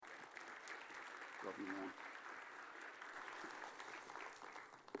Love you, man.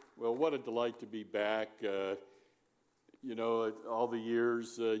 Well, what a delight to be back. All the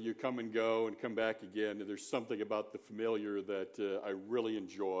years you come and go and come back again, and there's something about the familiar that I really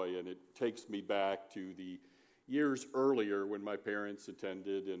enjoy, and it takes me back to the years earlier when my parents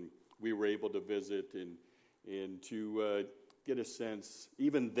attended, and we were able to visit and to get a sense,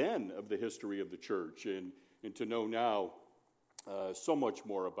 even then, of the history of the church, and to know now so much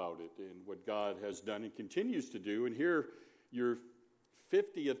more about it and what God has done and continues to do. And here, your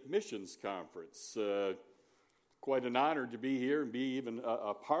 50th Missions Conference. Quite an honor to be here and be even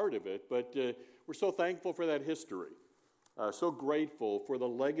a part of it. But we're so thankful for that history. So grateful for the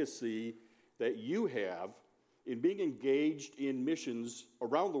legacy that you have in being engaged in missions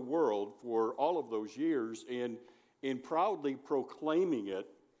around the world for all of those years and in proudly proclaiming it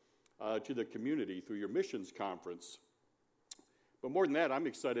to the community through your missions conference. But more than that, I'm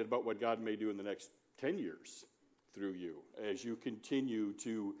excited about what God may do in the next 10 years through you as you continue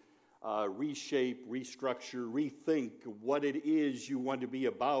to reshape, restructure, rethink what it is you want to be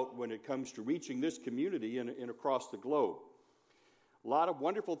about when it comes to reaching this community and across the globe. A lot of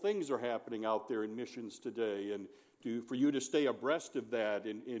wonderful things are happening out there in missions today, and for you to stay abreast of that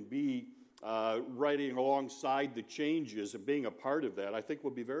and be riding alongside the changes and being a part of that, I think will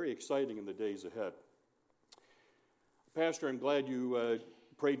be very exciting in the days ahead. Pastor, I'm glad you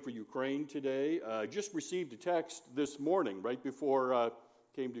prayed for Ukraine today. I just received a text this morning, right before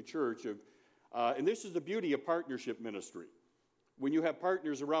came to church, and this is the beauty of partnership ministry. When you have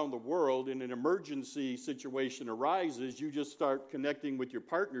partners around the world and an emergency situation arises, you just start connecting with your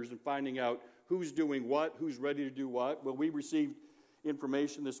partners and finding out who's doing what, who's ready to do what. Well, we received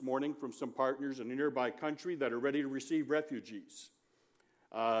information this morning from some partners in a nearby country that are ready to receive refugees.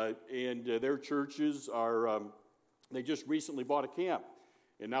 And their churches are, they just recently bought a camp,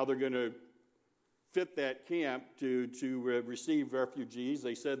 and now they're going to fit that camp to receive refugees.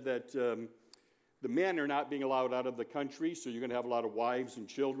 They said that the men are not being allowed out of the country, so you're going to have a lot of wives and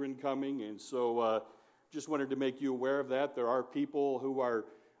children coming. And so just wanted to make you aware of that. There are people who are,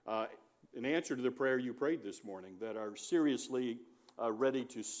 in answer to the prayer you prayed this morning, that are seriously ready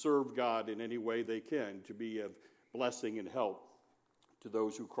to serve God in any way they can, to be of blessing and help to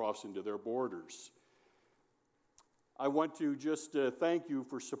those who cross into their borders. I want to just thank you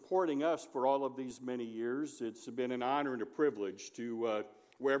for supporting us for all of these many years. It's been an honor and a privilege to,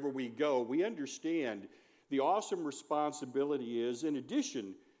 wherever we go, we understand the awesome responsibility is, in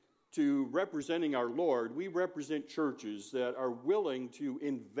addition to representing our Lord, we represent churches that are willing to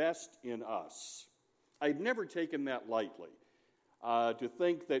invest in us. I've never taken that lightly, to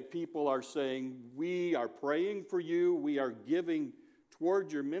think that people are saying, we are praying for you, we are giving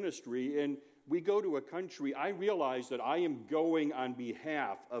toward your ministry, and we go to a country, I realize that I am going on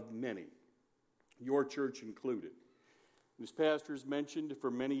behalf of many, your church included. As pastors mentioned, for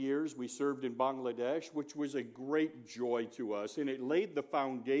many years we served in Bangladesh, which was a great joy to us, and it laid the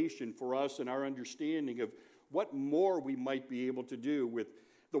foundation for us and our understanding of what more we might be able to do with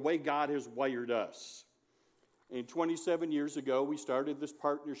the way God has wired us. And 27 years ago, we started this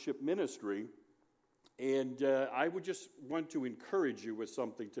partnership ministry. And I would just want to encourage you with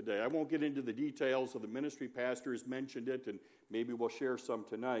something today. I won't get into the details of the ministry. Pastor has mentioned it, and maybe we'll share some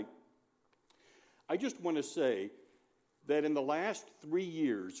tonight. I just want to say that in the last 3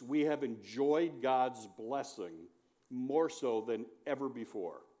 years, we have enjoyed God's blessing more so than ever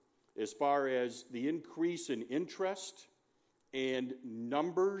before, as far as the increase in interest and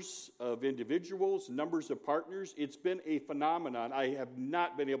numbers of individuals, numbers of partners. It's been a phenomenon. I have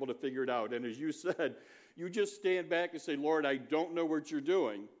not been able to figure it out. And as you said, you just stand back and say, Lord, I don't know what you're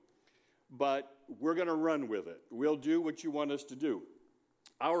doing, but we're going to run with it. We'll do what you want us to do.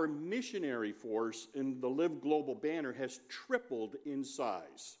 Our missionary force in the Live Global banner has tripled in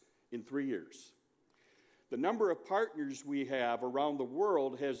size in 3 years. The number of partners we have around the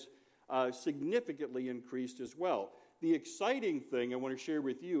world has significantly increased as well. The exciting thing I want to share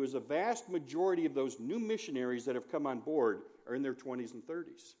with you is a vast majority of those new missionaries that have come on board are in their 20s and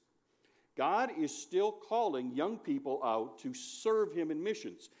 30s. God is still calling young people out to serve him in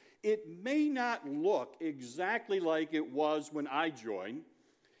missions. It may not look exactly like it was when I joined.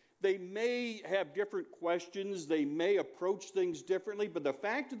 They may have different questions. They may approach things differently. But the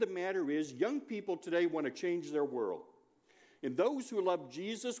fact of the matter is, young people today want to change their world. And those who love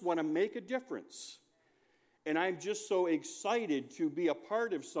Jesus want to make a difference. And I'm just so excited to be a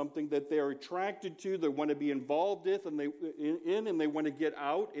part of something that they're attracted to, they want to be involved with, and they want to get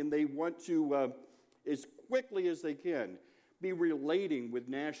out, and they want to, as quickly as they can, be relating with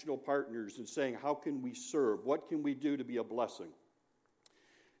national partners and saying, how can we serve? What can we do to be a blessing?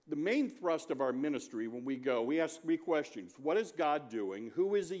 the main thrust of our ministry when we go, we ask three questions. What is God doing?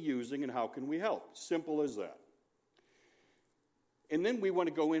 Who is he using? And how can we help? Simple as that. And then we want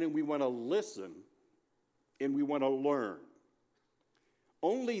to go in and we want to listen and we want to learn.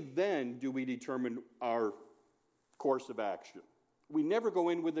 Only then do we determine our course of action. We never go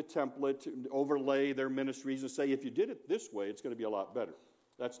in with a template and overlay their ministries and say, if you did it this way, it's going to be a lot better.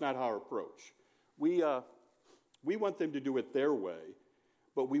 That's not our approach. We want them to do it their way,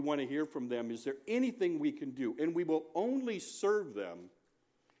 but we want to hear from them, is there anything we can do? And we will only serve them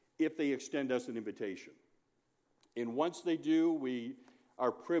if they extend us an invitation. And once they do, we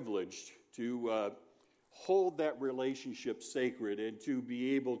are privileged to hold that relationship sacred and to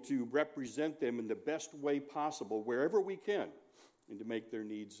be able to represent them in the best way possible wherever we can and to make their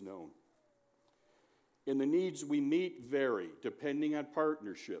needs known. And the needs we meet vary depending on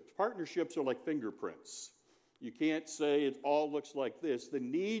partnerships. Partnerships are like fingerprints. You can't say it all looks like this. The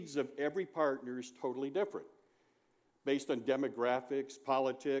needs of every partner is totally different based on demographics,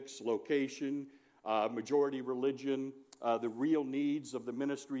 politics, location, majority religion, the real needs of the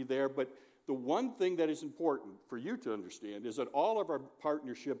ministry there. But the one thing that is important for you to understand is that all of our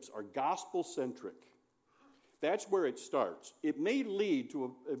partnerships are gospel-centric. That's where it starts. It may lead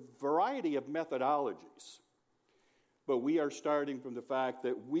to a variety of methodologies, but we are starting from the fact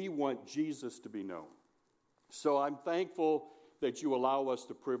that we want Jesus to be known. So I'm thankful that you allow us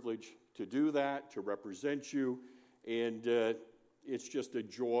the privilege to do that, to represent you, and it's just a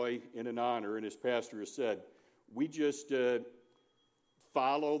joy and an honor. And as Pastor has said, we just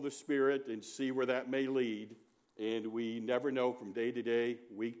follow the Spirit and see where that may lead, and we never know from day to day,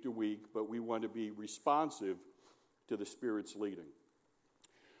 week to week, but we want to be responsive to the Spirit's leading.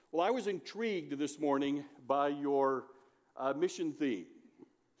 Well, I was intrigued this morning by your mission theme,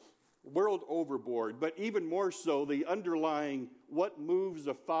 World Overboard, but even more so, the underlying what moves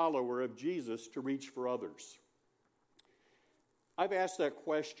a follower of Jesus to reach for others. I've asked that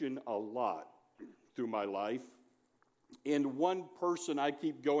question a lot through my life, and one person I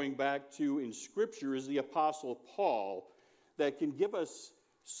keep going back to in Scripture is the Apostle Paul that can give us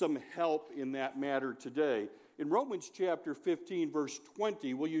some help in that matter today. In Romans chapter 15, verse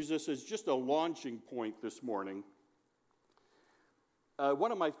 20, we'll use this as just a launching point this morning.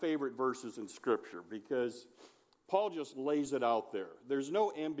 One of my favorite verses in Scripture, because Paul just lays it out there. There's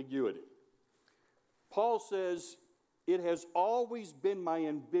no ambiguity. Paul says, "It has always been my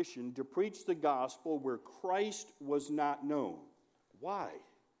ambition to preach the gospel where Christ was not known." Why?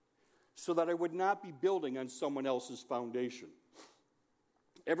 So that I would not be building on someone else's foundation.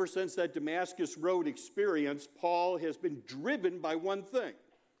 Ever since that Damascus Road experience, Paul has been driven by one thing: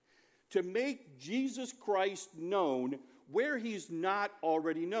 to make Jesus Christ known where he's not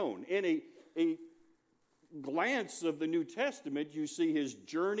already known. In a glance of the New Testament, you see his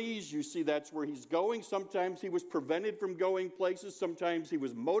journeys, you see that's where he's going. Sometimes he was prevented from going places, sometimes he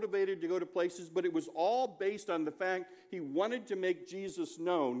was motivated to go to places, but it was all based on the fact he wanted to make Jesus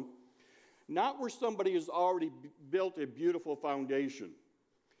known, not where somebody has already built a beautiful foundation,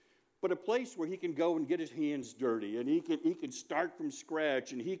 but a place where he can go and get his hands dirty, and he can start from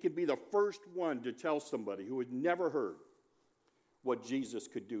scratch, and he can be the first one to tell somebody who had never heard what Jesus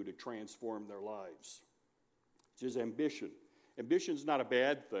could do to transform their lives. It's his ambition. Ambition's not a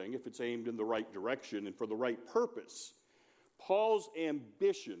bad thing if it's aimed in the right direction and for the right purpose. Paul's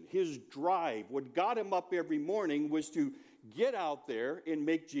ambition, his drive, what got him up every morning was to get out there and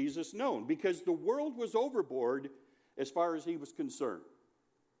make Jesus known, because the world was overboard as far as he was concerned.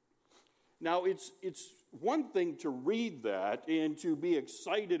 Now, it's one thing to read that and to be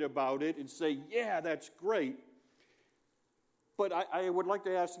excited about it and say, yeah, that's great. But I would like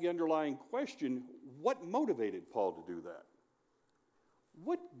to ask the underlying question, what motivated Paul to do that?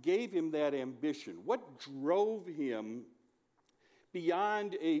 What gave him that ambition? What drove him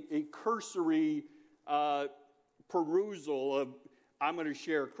beyond a cursory perusal of, I'm going to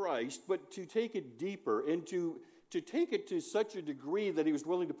share Christ, but to take it deeper and to take it to such a degree that he was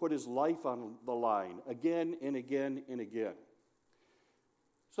willing to put his life on the line again and again and again?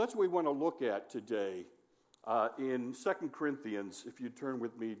 So that's what we want to look at today. In 2 Corinthians, if you turn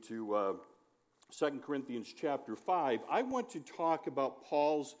with me to 2 Corinthians chapter 5, I want to talk about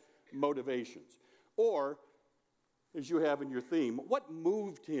Paul's motivations. Or, as you have in your theme, what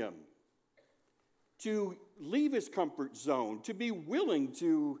moved him to leave his comfort zone, to be willing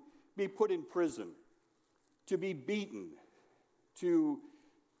to be put in prison, to be beaten, to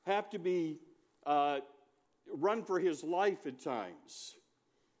have to be run for his life at times.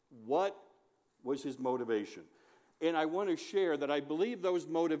 What was his motivation? And I want to share that I believe those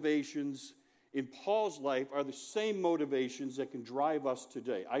motivations in Paul's life are the same motivations that can drive us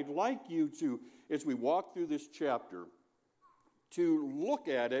today. I'd like you to, as we walk through this chapter, to look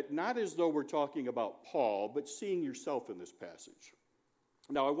at it not as though we're talking about Paul, but seeing yourself in this passage.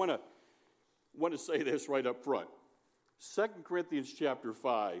 Now, I want to say this right up front. 2 Corinthians chapter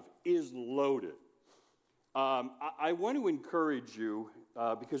 5 is loaded. I want to encourage you,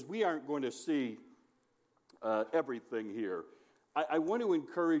 because we aren't going to see everything here. I want to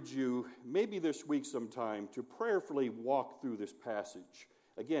encourage you, maybe this week sometime, to prayerfully walk through this passage.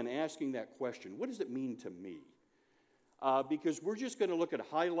 Again, asking that question, what does it mean to me? Because we're just going to look at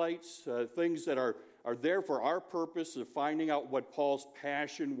highlights, things that are there for our purpose of finding out what Paul's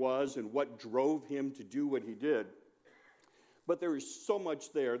passion was and what drove him to do what he did. But there is so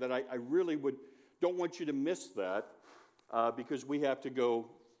much there that I really don't want you to miss that, because we have to go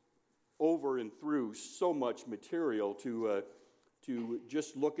over and through so much material to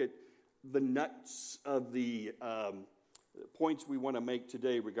just look at the nuts of the points we want to make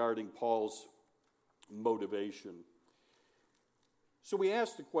today regarding Paul's motivation. So we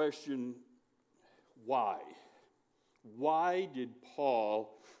asked the question, why? Why did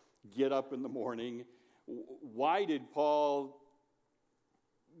Paul get up in the morning? Why did Paul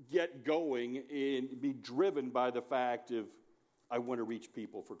get going and be driven by the fact of, I want to reach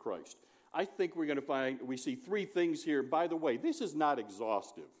people for Christ? I think we're going to we see three things here. By the way, this is not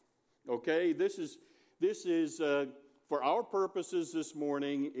exhaustive, okay? This is for our purposes this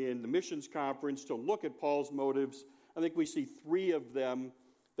morning in the missions conference to look at Paul's motives. I think we see three of them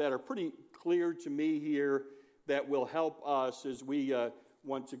that are pretty clear to me here that will help us as we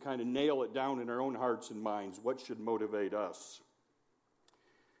want to kind of nail it down in our own hearts and minds. What should motivate us?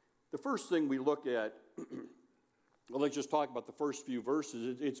 The first thing we look at, well, let's just talk about the first few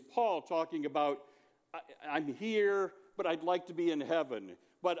verses. It's Paul talking about, I'm here, but I'd like to be in heaven.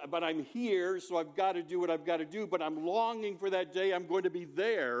 But I'm here, so I've got to do what I've got to do, but I'm longing for that day I'm going to be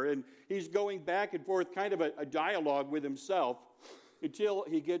there. And he's going back and forth, kind of a dialogue with himself, until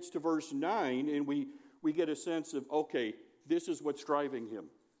he gets to verse 9, and we get a sense of, okay, this is what's driving him.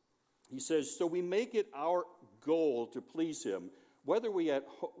 He says, so we make it our goal to please him, whether we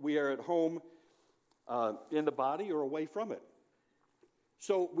are at home in the body or away from it.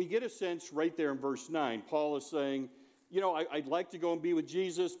 So we get a sense right there in verse 9. Paul is saying, I'd like to go and be with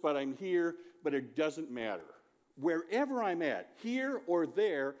Jesus, but I'm here, but it doesn't matter. Wherever I'm at, here or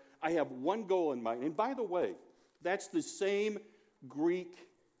there, I have one goal in mind. And by the way, that's the same Greek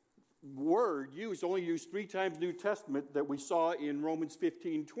word only used 3 times in the New Testament that we saw in Romans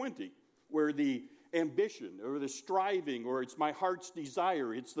 15:20, where the ambition or the striving or it's my heart's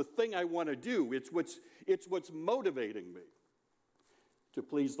desire, it's the thing I want to do, it's what's motivating me to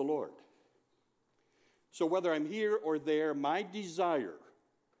please the Lord. So whether I'm here or there, my desire,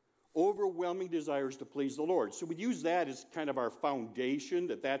 overwhelming desire, is to please the Lord. So we use that as kind of our foundation,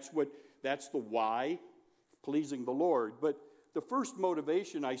 that's the why, pleasing the Lord. But the first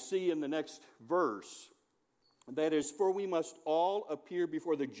motivation I see in the next verse, that is, for we must all appear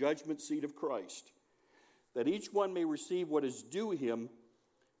before the judgment seat of Christ, that each one may receive what is due him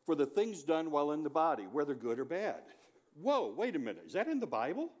for the things done while in the body, whether good or bad. Whoa, wait a minute, is that in the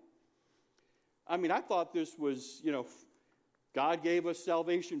Bible? I mean, I thought this was, God gave us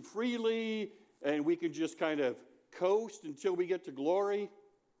salvation freely, and we could just kind of coast until we get to glory.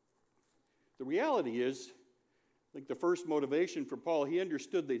 The reality is, I think the first motivation for Paul, he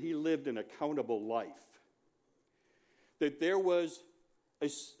understood that he lived an accountable life. That there was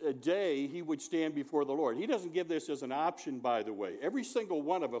a day he would stand before the Lord. He doesn't give this as an option, by the way. Every single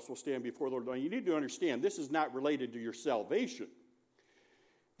one of us will stand before the Lord. Now, you need to understand, this is not related to your salvation.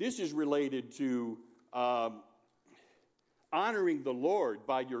 This is related to honoring the Lord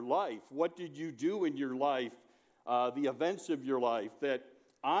by your life. What did you do in your life, the events of your life that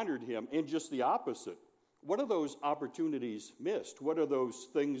honored him, and just the opposite? What are those opportunities missed? What are those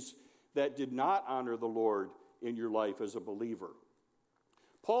things that did not honor the Lord in your life as a believer?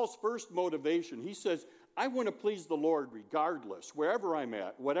 Paul's first motivation, he says, I want to please the Lord regardless, wherever I'm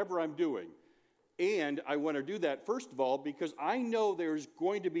at, whatever I'm doing. And I want to do that, first of all, because I know there's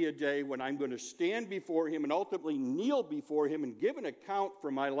going to be a day when I'm going to stand before him and ultimately kneel before him and give an account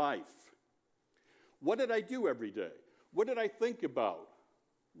for my life. What did I do every day? What did I think about?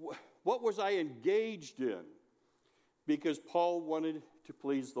 What was I engaged in? Because Paul wanted to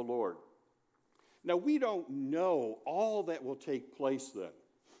please the Lord. Now, we don't know all that will take place then.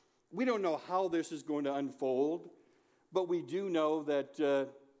 We don't know how this is going to unfold, but we do know that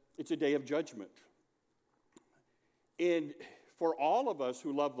it's a day of judgment. And for all of us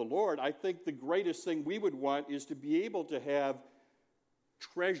who love the Lord, I think the greatest thing we would want is to be able to have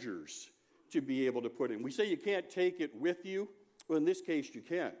treasures, to be able to put in. We say you can't take it with you. Well, in this case, you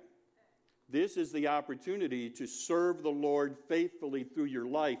can. This is the opportunity to serve the Lord faithfully through your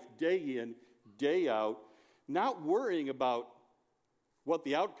life, day in, day out, not worrying about what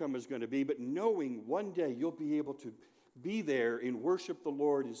the outcome is going to be, but knowing one day you'll be able to be there and worship the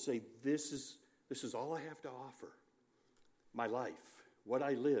Lord and say, this is all I have to offer. My life, what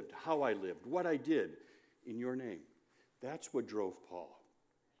I lived, how I lived, what I did in your name. That's what drove Paul.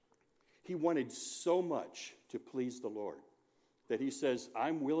 He wanted so much to please the Lord that he says,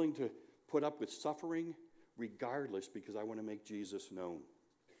 I'm willing to put up with suffering regardless because I want to make Jesus known.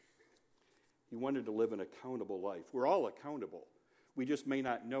 He wanted to live an accountable life. We're all accountable. We just may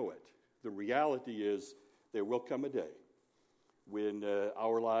not know it. The reality is there will come a day when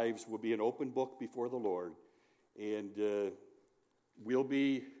our lives will be an open book before the Lord, and we'll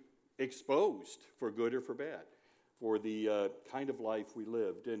be exposed for good or for bad for the kind of life we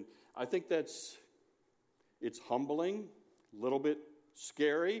lived. And I think it's humbling, a little bit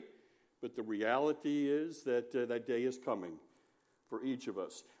scary, but the reality is that that day is coming for each of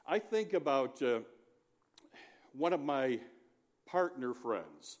us. I think about one of my partner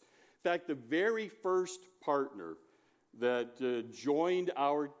friends. In fact, the very first partner that joined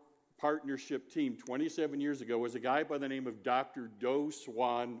our partnership team 27 years ago was a guy by the name of Dr. Do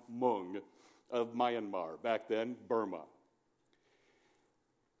Swan Mung of Myanmar, back then Burma.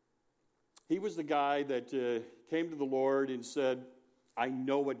 He was the guy that came to the Lord and said, I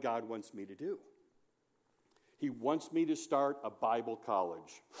know what God wants me to do. He wants me to start a Bible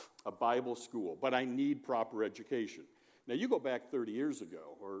college, a Bible school, but I need proper education. Now, you go back 30 years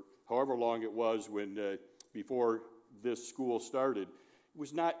ago, or however long it was when before this school started, it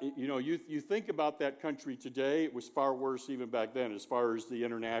was not, you think about that country today, it was far worse even back then as far as the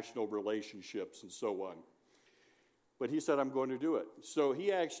international relationships and so on. But he said, I'm going to do it. So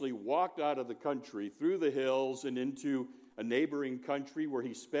he actually walked out of the country, through the hills, and into a neighboring country where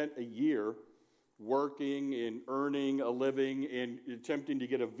he spent a year working and earning a living and attempting to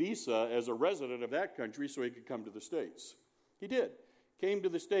get a visa as a resident of that country so he could come to the States. He did. Came to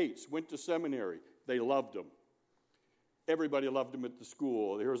the States, went to seminary. They loved him. Everybody loved him at the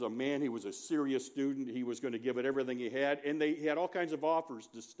school. There was a man, he was a serious student. He was going to give it everything he had, and he had all kinds of offers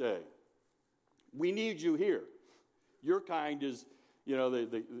to stay. We need you here. Your kind is,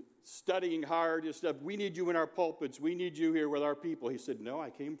 the studying hard and stuff. We need you in our pulpits. We need you here with our people. He said, no,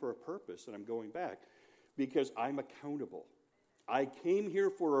 I came for a purpose, and I'm going back because I'm accountable. I came here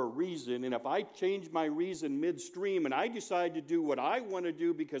for a reason, and if I change my reason midstream and I decide to do what I want to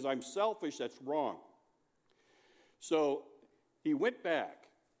do because I'm selfish, that's wrong. So he went back,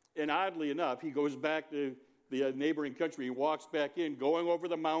 and oddly enough, he goes back to the neighboring country. He walks back in, going over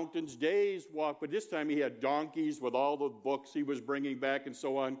the mountains, days walk, but this time he had donkeys with all the books he was bringing back and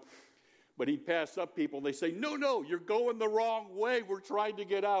so on. But he'd pass up people. They say, no, you're going the wrong way. We're trying to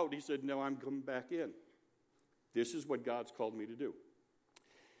get out. He said, no, I'm coming back in. This is what God's called me to do.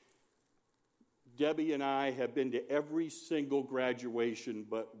 Debbie and I have been to every single graduation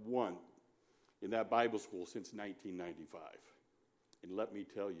but one in that Bible school since 1995. And let me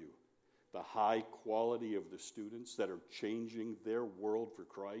tell you, the high quality of the students that are changing their world for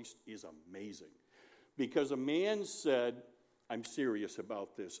Christ is amazing. Because a man said, I'm serious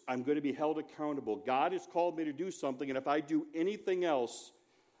about this. I'm going to be held accountable. God has called me to do something, and if I do anything else,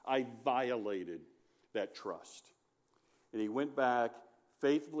 I violated that trust. And he went back,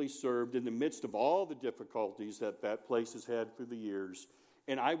 faithfully served in the midst of all the difficulties that place has had through the years.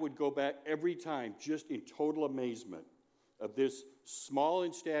 And I would go back every time just in total amazement of this small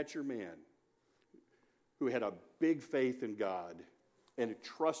in stature man who had a big faith in God and a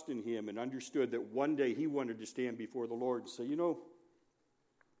trust in him and understood that one day he wanted to stand before the Lord and say,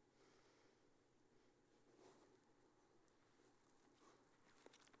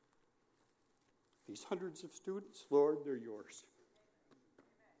 these hundreds of students, Lord, they're yours.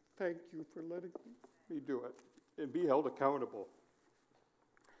 Thank you for letting me do it and be held accountable.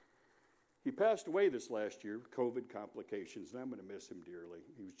 He passed away this last year, COVID complications, and I'm going to miss him dearly.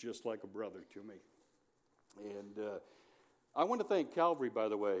 He was just like a brother to me. And I want to thank Calvary, by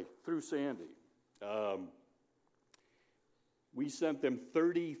the way, through Sandy. We sent them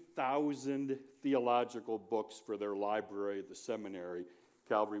 30,000 theological books for their library at the seminary.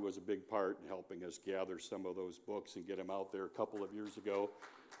 Calvary was a big part in helping us gather some of those books and get them out there a couple of years ago.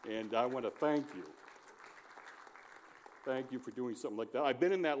 And I want to thank you. Thank you for doing something like that. I've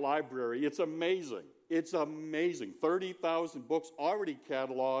been in that library. It's amazing. It's amazing. 30,000 books already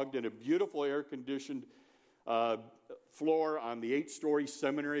cataloged in a beautiful air-conditioned floor on the 8-story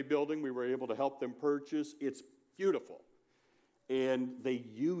seminary building we were able to help them purchase. It's beautiful. and they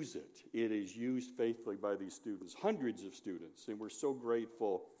use it. It is used faithfully by these students, hundreds of students, and we're so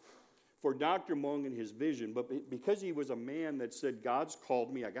grateful for Dr. Mung and his vision, but because he was a man that said, God's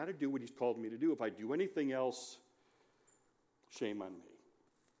called me, I got to do what he's called me to do. If I do anything else, shame on me.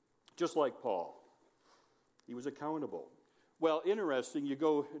 Just like Paul. He was accountable. Well, interesting, you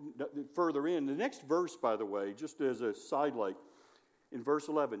go further in. The next verse, by the way, just as a sidelight, in verse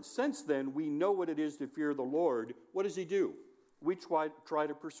 11, since then we know what it is to fear the Lord. What does he do? We try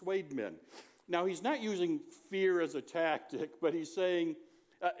to persuade men. Now, he's not using fear as a tactic, but he's saying,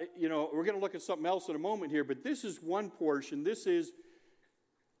 we're going to look at something else in a moment here, but this is one portion. This is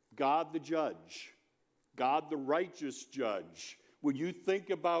God the judge, God the righteous judge. When you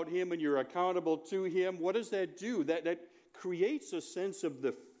think about him and you're accountable to him, what does that do? That creates a sense of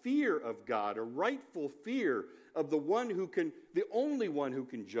the fear of God, a rightful fear of the only one who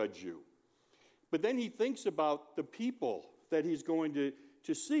can judge you. But then he thinks about the people that he's going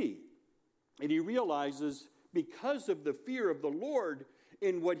to see. And he realizes because of the fear of the Lord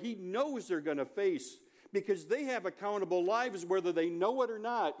in what he knows they're going to face, because they have accountable lives whether they know it or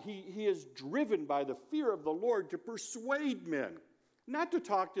not, he is driven by the fear of the Lord to persuade men. Not to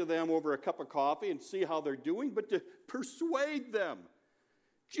talk to them over a cup of coffee and see how they're doing, but to persuade them.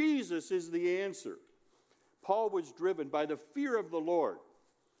 Jesus is the answer. Paul was driven by the fear of the Lord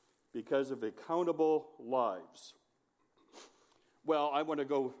because of accountable lives. Well, I want to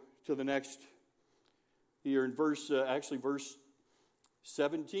go to the next here in verse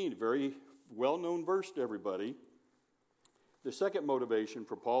 17, very well-known verse to everybody. The second motivation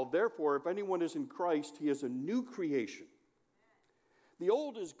for Paul, therefore, if anyone is in Christ, he is a new creation. The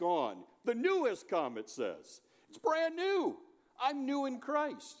old is gone. The new has come, it says. It's brand new. I'm new in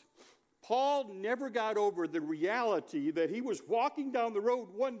Christ. Paul never got over the reality that he was walking down the road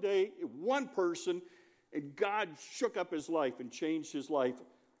one day, one person, and God shook up his life and changed his life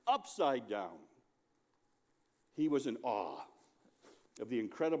upside down. He was in awe of the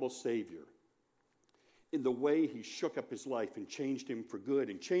incredible Savior in the way he shook up his life and changed him for good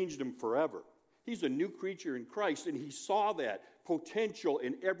and changed him forever. He's a new creature in Christ, and he saw that potential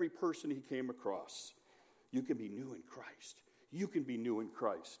in every person he came across. You can be new in Christ. You can be new in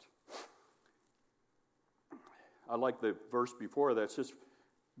Christ. I like the verse before that. It says,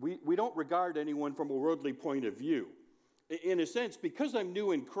 we don't regard anyone from a worldly point of view. In a sense, because I'm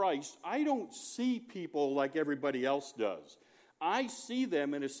new in Christ, I don't see people like everybody else does. I see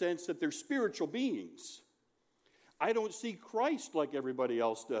them in a sense that they're spiritual beings. I don't see Christ like everybody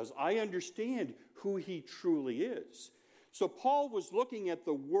else does. I understand who he truly is. So Paul was looking at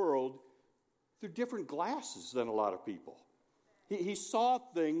the world through different glasses than a lot of people. He saw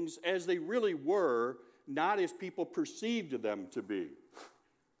things as they really were, not as people perceived them to be.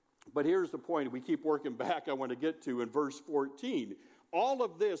 But here's the point we keep working back I want to get to in verse 14. All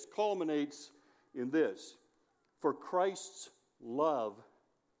of this culminates in this. For Christ's love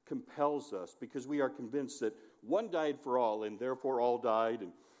compels us because we are convinced that one died for all and therefore all died.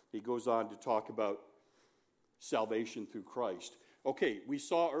 And he goes on to talk about salvation through Christ. Okay, we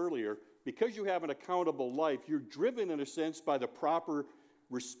saw earlier, because you have an accountable life, you're driven in a sense by the proper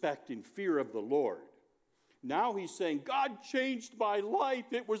respect and fear of the Lord. Now he's saying, God changed my life.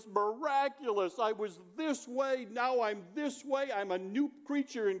 It was miraculous. I was this way. Now I'm this way. I'm a new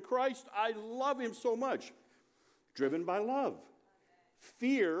creature in Christ. I love him so much. Driven by love.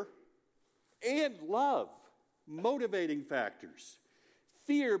 Fear and love. Motivating factors.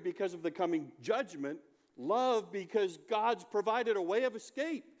 Fear because of the coming judgment. Love because God's provided a way of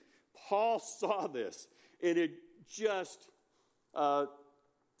escape. Paul saw this, and it just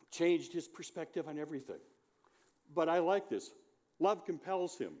changed his perspective on everything. But I like this. Love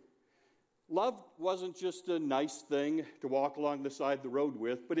compels him. Love wasn't just a nice thing to walk along the side of the road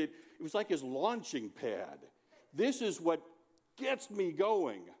with, but it was like his launching pad. This is what gets me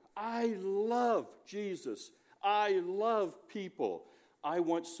going. I love Jesus. I love people. I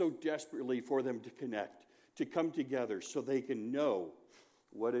want so desperately for them to connect, to come together so they can know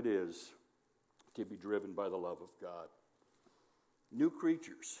what it is to be driven by the love of God. New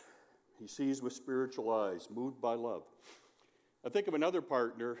creatures. He sees with spiritual eyes, moved by love. I think of another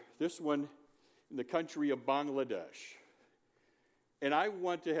partner, this one in the country of Bangladesh. And I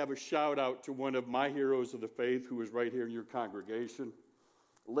want to have a shout out to one of my heroes of the faith who is right here in your congregation,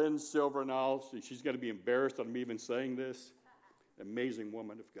 Lynn Silvernall. She's going to be embarrassed that I'm even saying this. Amazing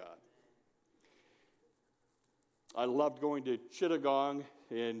woman of God. I loved going to Chittagong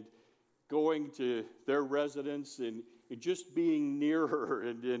and going to their residence and just being near her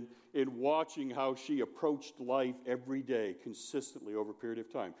and watching how she approached life every day consistently over a period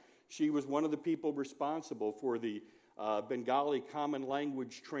of time. She was one of the people responsible for the Bengali Common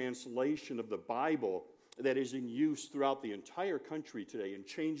Language translation of the Bible that is in use throughout the entire country today and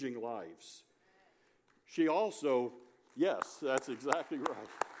changing lives. She also, yes, that's exactly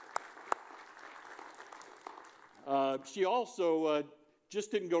right. She also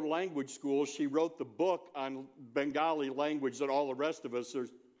just didn't go to language school. She wrote the book on Bengali language that all the rest of us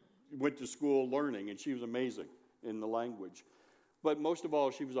went to school learning, and she was amazing in the language. But most of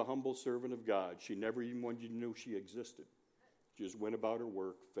all, she was a humble servant of God. She never even wanted you to know she existed. She just went about her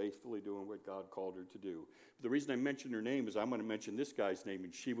work, faithfully doing what God called her to do. But the reason I mention her name is I'm going to mention this guy's name,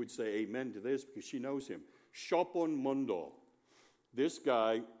 and she would say amen to this because she knows him. Shopon Mondal. This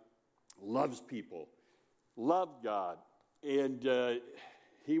guy loves people, loved God, and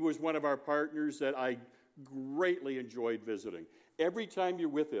he was one of our partners that I greatly enjoyed visiting. Every time you're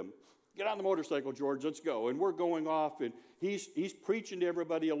with him, get on the motorcycle, George, let's go. And we're going off, and he's preaching to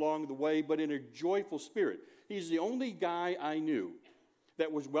everybody along the way, but in a joyful spirit. He's the only guy I knew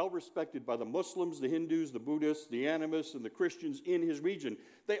that was well respected by the Muslims, the Hindus, the Buddhists, the animists, and the Christians in his region.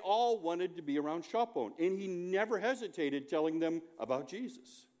 They all wanted to be around Shopon, and he never hesitated telling them about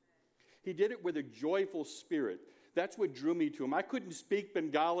Jesus. He did it with a joyful spirit. That's what drew me to him. I couldn't speak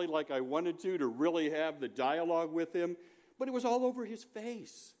Bengali like I wanted to really have the dialogue with him, but it was all over his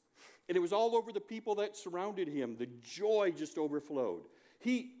face. And it was all over the people that surrounded him. The joy just overflowed.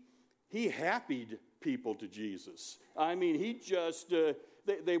 He happied people to Jesus. I mean, he just,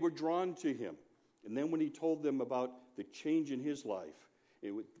 they were drawn to him. And then when he told them about the change in his life,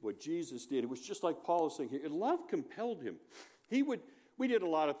 what Jesus did, it was just like Paul is saying here. Love compelled him. We did a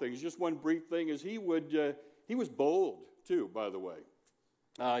lot of things. Just one brief thing is he was bold too, by the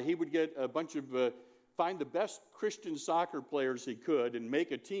way. He would get a bunch of, find the best Christian soccer players he could and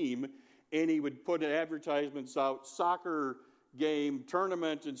make a team, and he would put advertisements out, soccer game,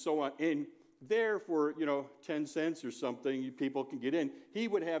 tournament, and so on. And there for, 10 cents or something, people can get in. He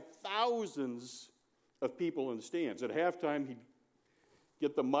would have thousands of people in the stands. At halftime, he'd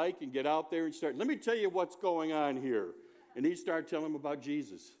get the mic and get out there and start, let me tell you what's going on here. And he'd start telling them about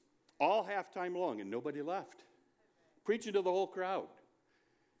Jesus. All halftime long, and nobody left. Preaching to the whole crowd.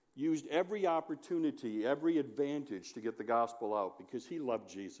 Used every opportunity, every advantage to get the gospel out because he loved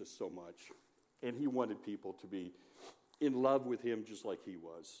Jesus so much. And he wanted people to be in love with him just like he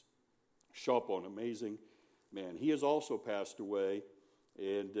was. Shopon, amazing man. He has also passed away,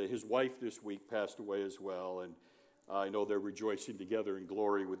 and his wife this week passed away as well. And I know they're rejoicing together in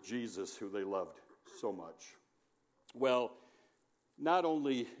glory with Jesus, who they loved so much. Well, not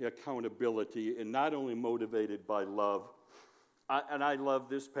only accountability and not only motivated by love, I love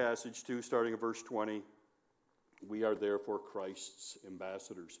this passage too, starting at verse 20. We are therefore Christ's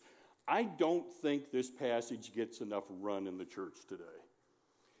ambassadors. I don't think this passage gets enough run in the church today.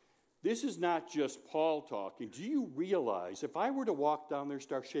 This is not just Paul talking. Do you realize if I were to walk down there and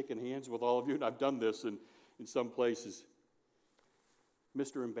start shaking hands with all of you, and I've done this in some places,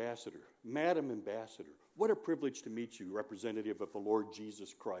 Mr. Ambassador, Madam Ambassador, what a privilege to meet you, representative of the Lord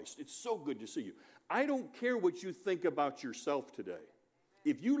Jesus Christ. It's so good to see you. I don't care what you think about yourself today.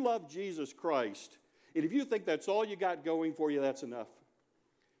 If you love Jesus Christ, and if you think that's all you got going for you, that's enough.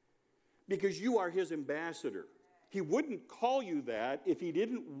 Because you are his ambassador. He wouldn't call you that if he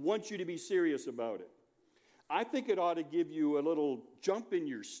didn't want you to be serious about it. I think it ought to give you a little jump in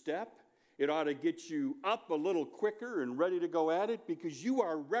your step. It ought to get you up a little quicker and ready to go at it because you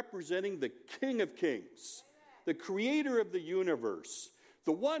are representing the King of Kings, the creator of the universe,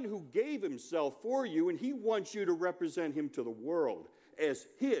 the one who gave himself for you, and he wants you to represent him to the world as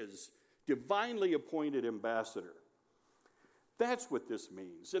his divinely appointed ambassador. That's what this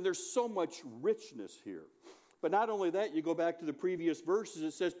means. And there's so much richness here. But not only that, you go back to the previous verses,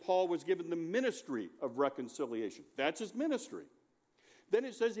 it says Paul was given the ministry of reconciliation. That's his ministry. Then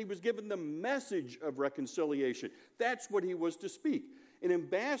it says he was given the message of reconciliation. That's what he was to speak. An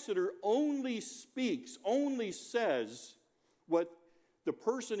ambassador only speaks, only says what the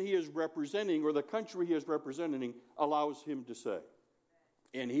person he is representing or the country he is representing allows him to say.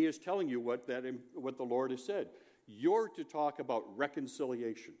 And he is telling you what the Lord has said. You're to talk about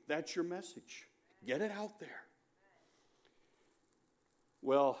reconciliation. That's your message. Get it out there.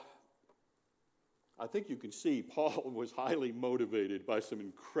 Well, I think you can see Paul was highly motivated by some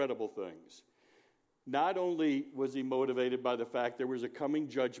incredible things. Not only was he motivated by the fact there was a coming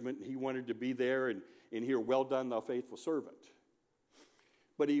judgment and he wanted to be there and hear, well done, thou faithful servant.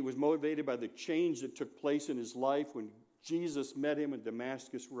 But he was motivated by the change that took place in his life when Jesus met him in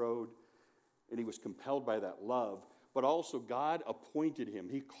Damascus Road, and he was compelled by that love. But also God appointed him.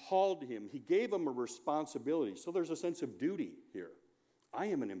 He called him. He gave him a responsibility. So there's a sense of duty here. I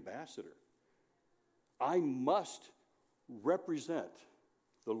am an ambassador. I must represent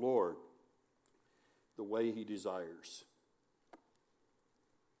the Lord the way he desires.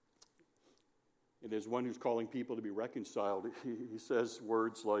 And as one who's calling people to be reconciled, he says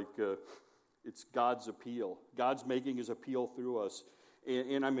words like, it's God's appeal. God's making his appeal through us.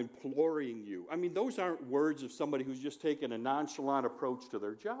 And I'm imploring you. I mean, those aren't words of somebody who's just taken a nonchalant approach to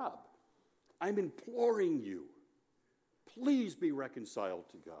their job. I'm imploring you. Please be reconciled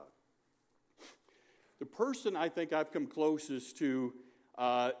to God. The person I think I've come closest to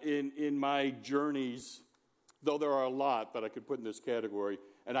in my journeys, though there are a lot that I could put in this category,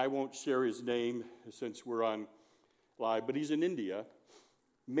 and I won't share his name since we're on live, but he's in India,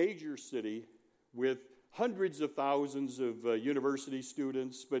 major city with hundreds of thousands of university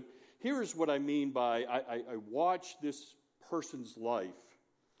students. But here's what I mean by I watch this person's life,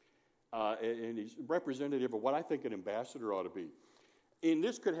 and he's representative of what I think an ambassador ought to be. And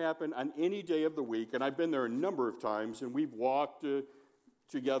this could happen on any day of the week, and I've been there a number of times, and we've walked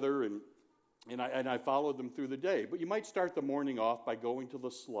together, and I followed them through the day. But you might start the morning off by going to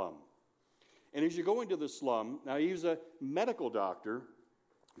the slum. And as you go into the slum, now he was a medical doctor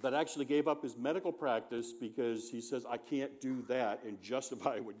that actually gave up his medical practice because he says, I can't do that and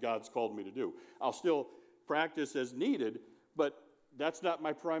justify what God's called me to do. I'll still practice as needed, but that's not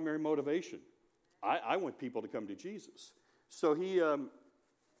my primary motivation. I want people to come to Jesus. So he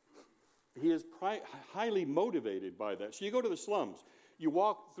is highly motivated by that. So you go to the slums. You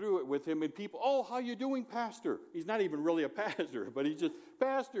walk through it with him, and people, oh, how you doing, Pastor? He's not even really a pastor, but he's just,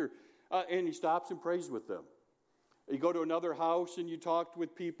 Pastor. And he stops and prays with them. You go to another house, and you talk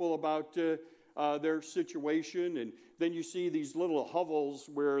with people about their situation, and then you see these little hovels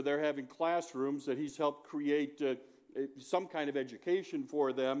where they're having classrooms that he's helped create some kind of education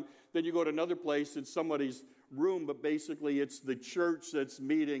for them. Then you go to another place, it's somebody's room, but basically it's the church that's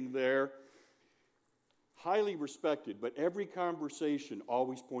meeting there. Highly respected, but every conversation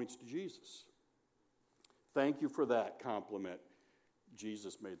always points to Jesus. Thank you for that compliment.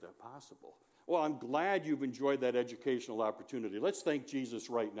 Jesus made that possible. Well, I'm glad you've enjoyed that educational opportunity. Let's thank Jesus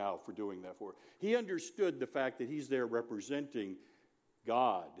right now for doing that for us. He understood the fact that he's there representing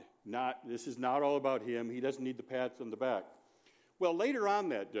God. This is not all about him. He doesn't need the pats on the back. Well, later on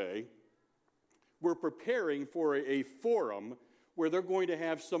that day, we're preparing for a forum where they're going to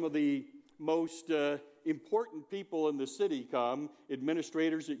have some of the most important people in the city come,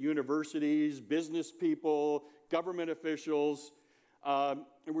 administrators at universities, business people, government officials,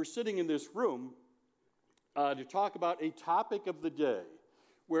 and we're sitting in this room to talk about a topic of the day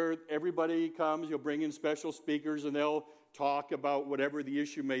where everybody comes, you'll bring in special speakers, and they'll talk about whatever the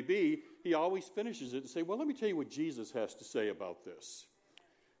issue may be. He always finishes it and say, well, let me tell you what Jesus has to say about this.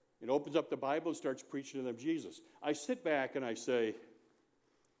 And opens up the Bible and starts preaching to them Jesus. I sit back and I say,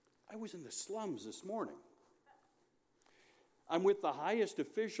 I was in the slums this morning. I'm with the highest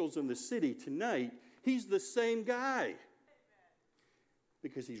officials in the city tonight. He's the same guy.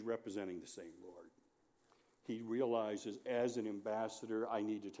 Because he's representing the same Lord. He realizes as an ambassador, I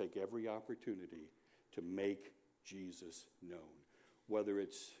need to take every opportunity to make Jesus known. Whether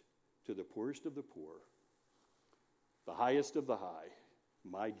it's to the poorest of the poor, the highest of the high,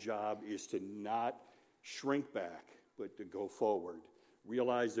 my job is to not shrink back, but to go forward.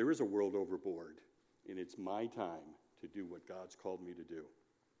 Realize there is a world overboard, and it's my time to do what God's called me to do.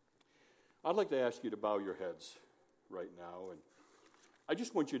 I'd like to ask you to bow your heads right now, and I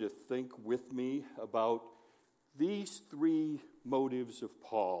just want you to think with me about these three motives of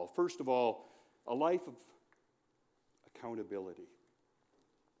Paul. First of all, a life of accountability.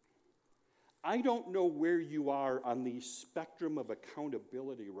 I don't know where you are on the spectrum of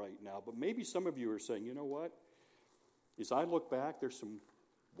accountability right now, but maybe some of you are saying, you know what? As I look back, there's some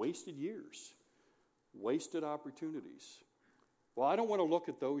wasted years, wasted opportunities. Well, I don't want to look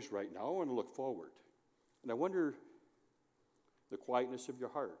at those right now. I want to look forward. And I wonder, the quietness of your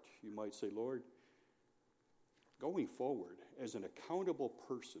heart, you might say, Lord, going forward as an accountable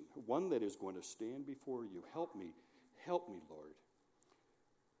person, one that is going to stand before you, help me, Lord,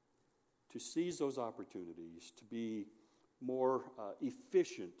 to seize those opportunities, to be more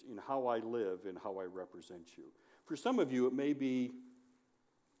efficient in how I live and how I represent you. For some of you, it may be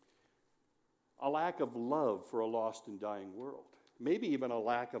a lack of love for a lost and dying world. Maybe even a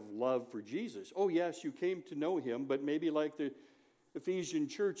lack of love for Jesus. Oh, yes, you came to know him, but maybe like the Ephesian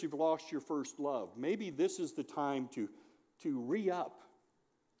church, you've lost your first love. Maybe this is the time to re-up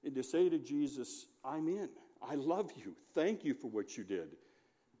and to say to Jesus, I'm in. I love you. Thank you for what you did.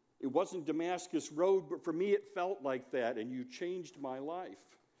 It wasn't Damascus Road, but for me it felt like that, and you changed my life.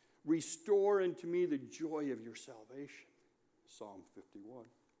 Restore unto me the joy of your salvation. Psalm 51.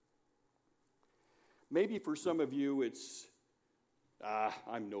 Maybe for some of you it's,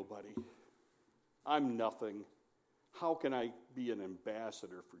 I'm nobody. I'm nothing. How can I be an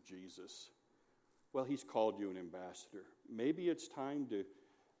ambassador for Jesus? Well, he's called you an ambassador. Maybe it's time to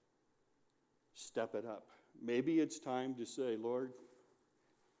step it up. Maybe it's time to say, Lord,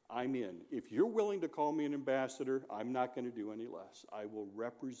 I'm in. If you're willing to call me an ambassador, I'm not going to do any less. I will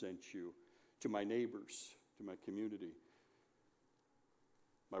represent you to my neighbors, to my community,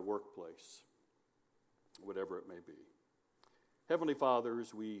 my workplace, whatever it may be. Heavenly Father,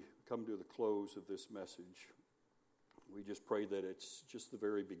 as we come to the close of this message, we just pray that it's just the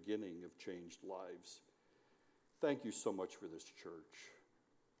very beginning of changed lives. Thank you so much for this church.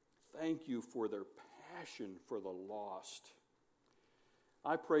 Thank you for their passion for the lost.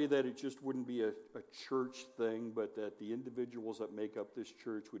 I pray that it just wouldn't be a church thing, but that the individuals that make up this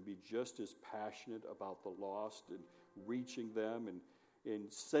church would be just as passionate about the lost and reaching them and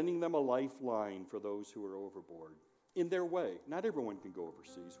sending them a lifeline for those who are overboard in their way. Not everyone can go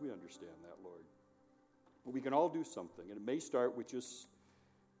overseas. We understand that, Lord. But we can all do something, and it may start with just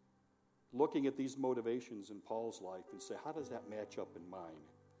looking at these motivations in Paul's life and say, how does that match up in mine?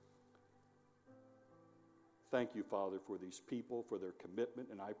 Thank you, Father, for these people, for their commitment,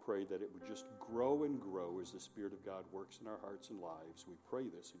 and I pray that it would just grow and grow as the Spirit of God works in our hearts and lives. We pray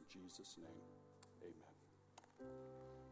this in Jesus' name. Amen.